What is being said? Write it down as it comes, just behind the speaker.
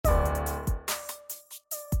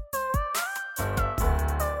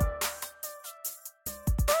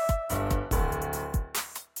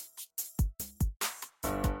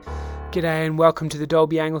G'day and welcome to the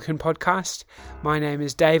Dalby Anglican Podcast. My name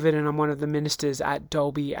is David and I'm one of the ministers at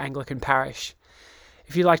Dalby Anglican Parish.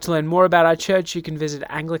 If you'd like to learn more about our church, you can visit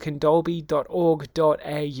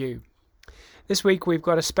anglicandalby.org.au. This week we've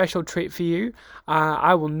got a special treat for you.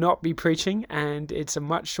 I will not be preaching, and it's a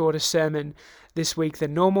much shorter sermon this week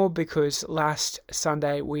than normal because last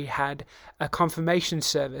Sunday we had a confirmation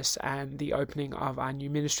service and the opening of our new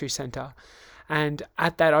ministry centre. And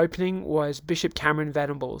at that opening was Bishop Cameron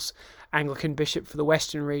Venables, Anglican Bishop for the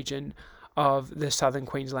Western region of the Southern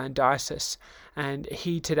Queensland Diocese. And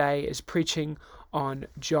he today is preaching on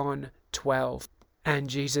John 12 and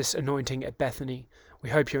Jesus' anointing at Bethany.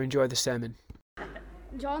 We hope you enjoy the sermon.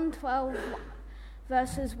 John 12,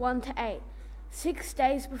 verses 1 to 8. 6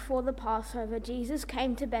 days before the Passover, Jesus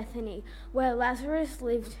came to Bethany, where Lazarus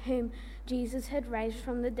lived, whom Jesus had raised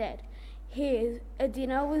from the dead. Here, a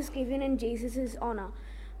dinner was given in Jesus' honour.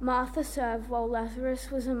 Martha served, while Lazarus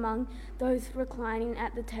was among those reclining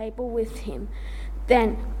at the table with him.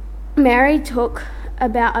 Then Mary took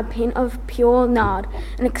about a pint of pure nard,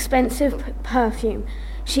 an expensive perfume.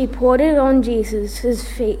 She poured it on Jesus'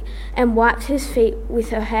 feet and wiped his feet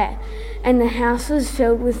with her hair, and the house was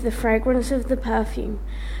filled with the fragrance of the perfume.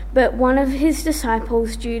 But one of his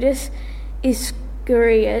disciples, Judas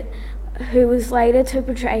Iscariot, who was later to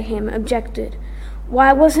betray him, objected.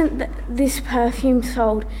 Why wasn't this perfume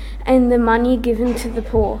sold and the money given to the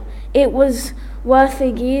poor? It was worth a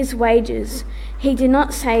year's wages. He did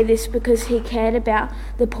not say this because he cared about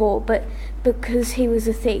the poor, but because he was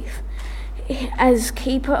a thief. As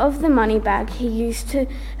keeper of the money bag, he used to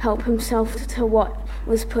help himself to what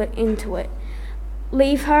was put into it.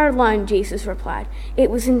 Leave her alone, Jesus replied.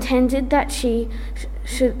 It was intended that she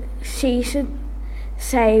should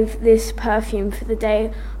save this perfume for the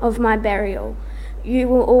day of my burial. You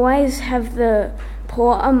will always have the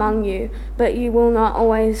poor among you, but you will not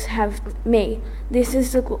always have me. This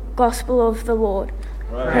is the gospel of the Lord.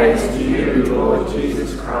 Praise to you, Lord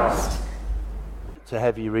Jesus Christ. To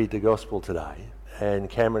have you read the gospel today, and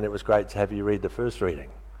Cameron, it was great to have you read the first reading.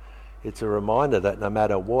 It's a reminder that no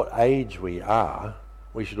matter what age we are,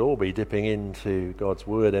 we should all be dipping into God's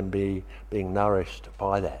word and being nourished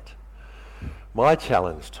by that. My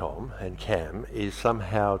challenge, Tom and Cam, is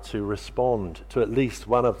somehow to respond to at least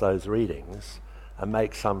one of those readings and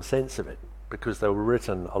make some sense of it, because they were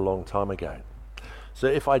written a long time ago. So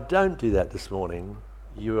if I don't do that this morning,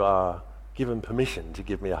 you are given permission to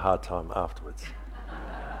give me a hard time afterwards.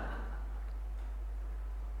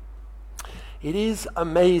 It is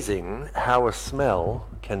amazing how a smell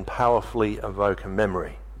can powerfully evoke a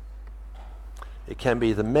memory. It can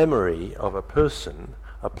be the memory of a person,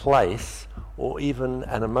 a place, or even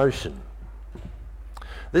an emotion.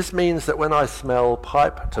 This means that when I smell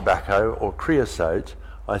pipe tobacco or creosote,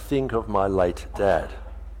 I think of my late dad.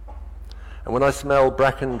 And when I smell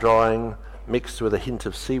bracken drying mixed with a hint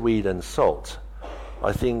of seaweed and salt,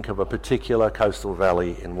 I think of a particular coastal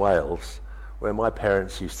valley in Wales where my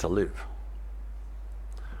parents used to live.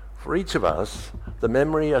 For each of us, the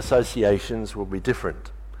memory associations will be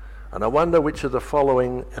different, and I wonder which of the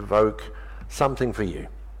following evoke something for you.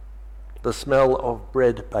 The smell of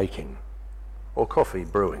bread baking or coffee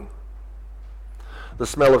brewing. The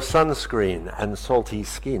smell of sunscreen and salty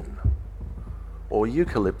skin, or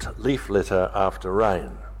eucalypt leaf litter after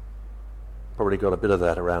rain. Probably got a bit of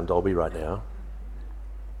that around Dalby right now.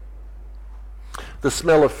 The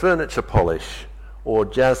smell of furniture polish or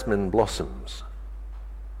jasmine blossoms.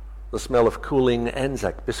 The smell of cooling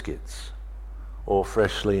Anzac biscuits or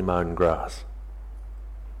freshly mown grass.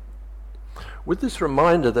 With this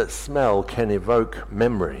reminder that smell can evoke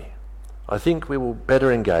memory, I think we will better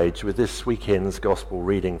engage with this weekend's gospel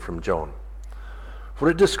reading from John. For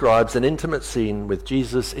it describes an intimate scene with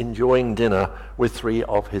Jesus enjoying dinner with 3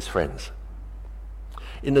 of his friends.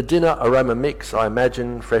 In the dinner aroma mix, I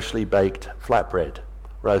imagine freshly baked flatbread,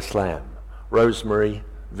 roast lamb, rosemary,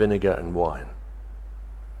 vinegar and wine.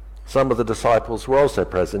 Some of the disciples were also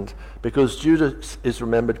present because Judas is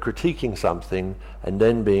remembered critiquing something and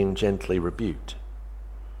then being gently rebuked.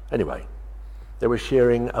 Anyway, they were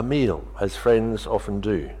sharing a meal, as friends often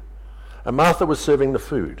do. And Martha was serving the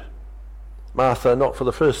food. Martha, not for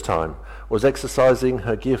the first time, was exercising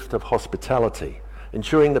her gift of hospitality,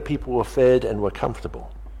 ensuring that people were fed and were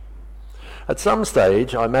comfortable. At some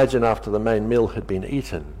stage, I imagine after the main meal had been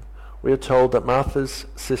eaten, we are told that Martha's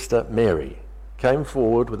sister Mary came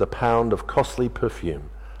forward with a pound of costly perfume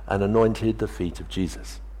and anointed the feet of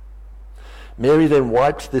Jesus. Mary then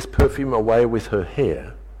wiped this perfume away with her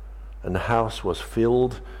hair, and the house was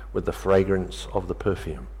filled with the fragrance of the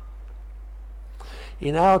perfume.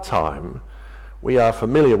 In our time, We are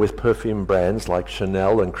familiar with perfume brands like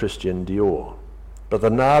Chanel and Christian Dior, but the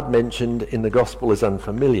nard mentioned in the Gospel is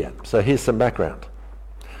unfamiliar. So here's some background.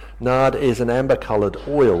 Nard is an amber-coloured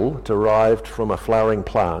oil derived from a flowering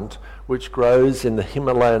plant which grows in the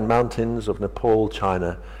Himalayan mountains of Nepal,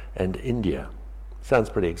 China, and India. Sounds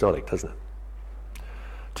pretty exotic, doesn't it?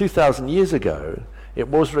 2,000 years ago, it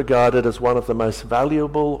was regarded as one of the most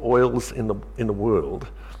valuable oils in the world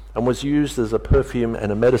and was used as a perfume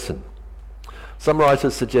and a medicine. Some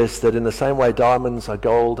writers suggest that in the same way diamonds or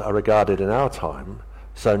gold are regarded in our time,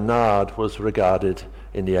 so nard was regarded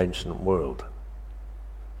in the ancient world.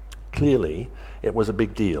 Clearly, it was a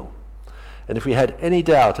big deal. And if we had any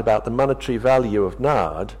doubt about the monetary value of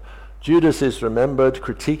nard, Judas is remembered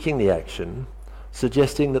critiquing the action,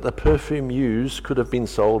 suggesting that the perfume used could have been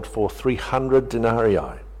sold for 300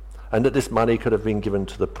 denarii, and that this money could have been given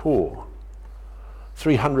to the poor.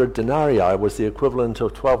 300 denarii was the equivalent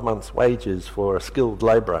of 12 months' wages for a skilled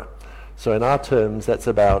labourer. So in our terms, that's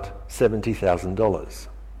about $70,000.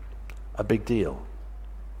 A big deal.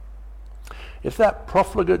 If that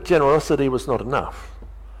profligate generosity was not enough,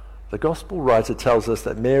 the Gospel writer tells us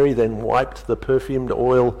that Mary then wiped the perfumed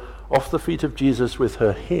oil off the feet of Jesus with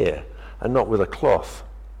her hair and not with a cloth.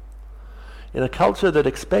 In a culture that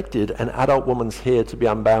expected an adult woman's hair to be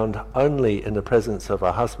unbound only in the presence of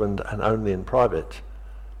her husband and only in private,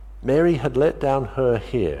 Mary had let down her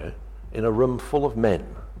hair in a room full of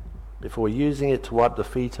men before using it to wipe the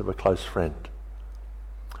feet of a close friend.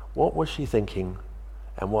 What was she thinking,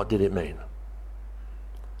 and what did it mean?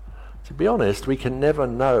 To be honest, we can never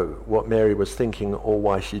know what Mary was thinking or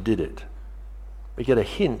why she did it. We get a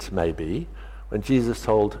hint, maybe, when Jesus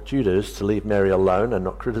told Judas to leave Mary alone and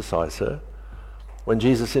not criticize her, when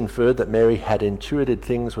Jesus inferred that Mary had intuited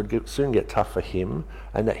things would soon get tough for him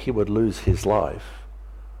and that he would lose his life.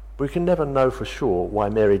 We can never know for sure why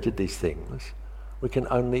Mary did these things. We can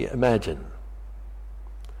only imagine.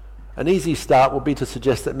 An easy start would be to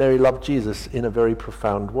suggest that Mary loved Jesus in a very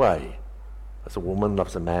profound way. As a woman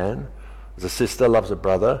loves a man, as a sister loves a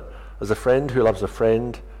brother, as a friend who loves a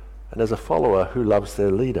friend, and as a follower who loves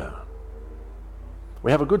their leader.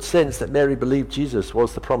 We have a good sense that Mary believed Jesus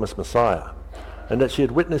was the promised Messiah, and that she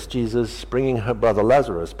had witnessed Jesus bringing her brother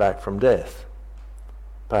Lazarus back from death.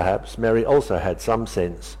 Perhaps Mary also had some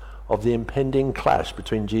sense of the impending clash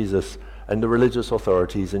between Jesus and the religious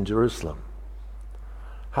authorities in Jerusalem.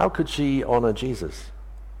 How could she honor Jesus?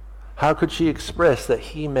 How could she express that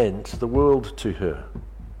he meant the world to her?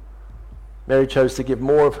 Mary chose to give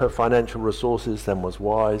more of her financial resources than was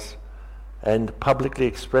wise, and publicly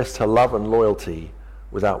expressed her love and loyalty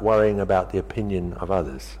without worrying about the opinion of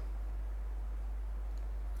others.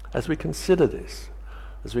 As we consider this,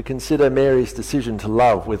 as we consider Mary's decision to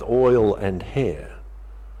love with oil and hair,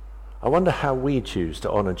 I wonder how we choose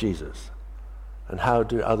to honor Jesus, and how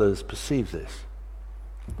do others perceive this?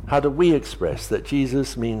 How do we express that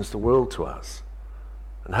Jesus means the world to us,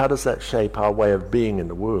 and how does that shape our way of being in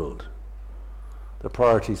the world? The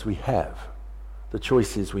priorities we have, the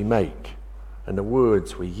choices we make, and the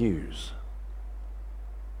words we use.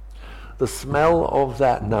 The smell of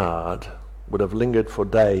that nard would have lingered for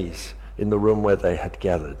days in the room where they had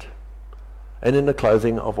gathered, and in the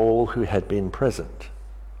clothing of all who had been present.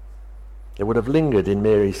 It would have lingered in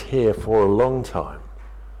Mary's hair for a long time,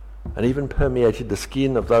 and even permeated the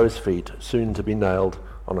skin of those feet soon to be nailed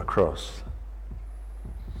on a cross.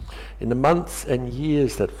 In the months and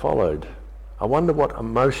years that followed, I wonder what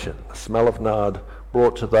emotion the smell of nard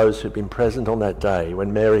brought to those who'd been present on that day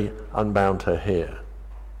when Mary unbound her hair.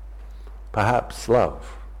 Perhaps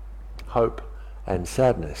love, hope, and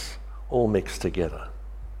sadness all mixed together.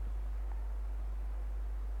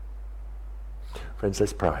 Friends,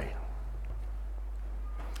 let's pray.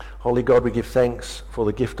 Holy God, we give thanks for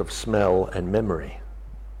the gift of smell and memory.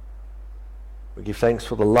 We give thanks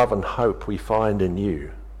for the love and hope we find in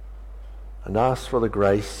you, and ask for the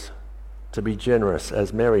grace to be generous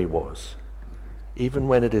as Mary was, even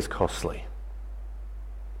when it is costly.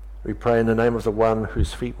 We pray in the name of the one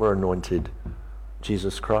whose feet were anointed,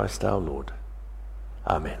 Jesus Christ our Lord.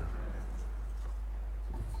 Amen.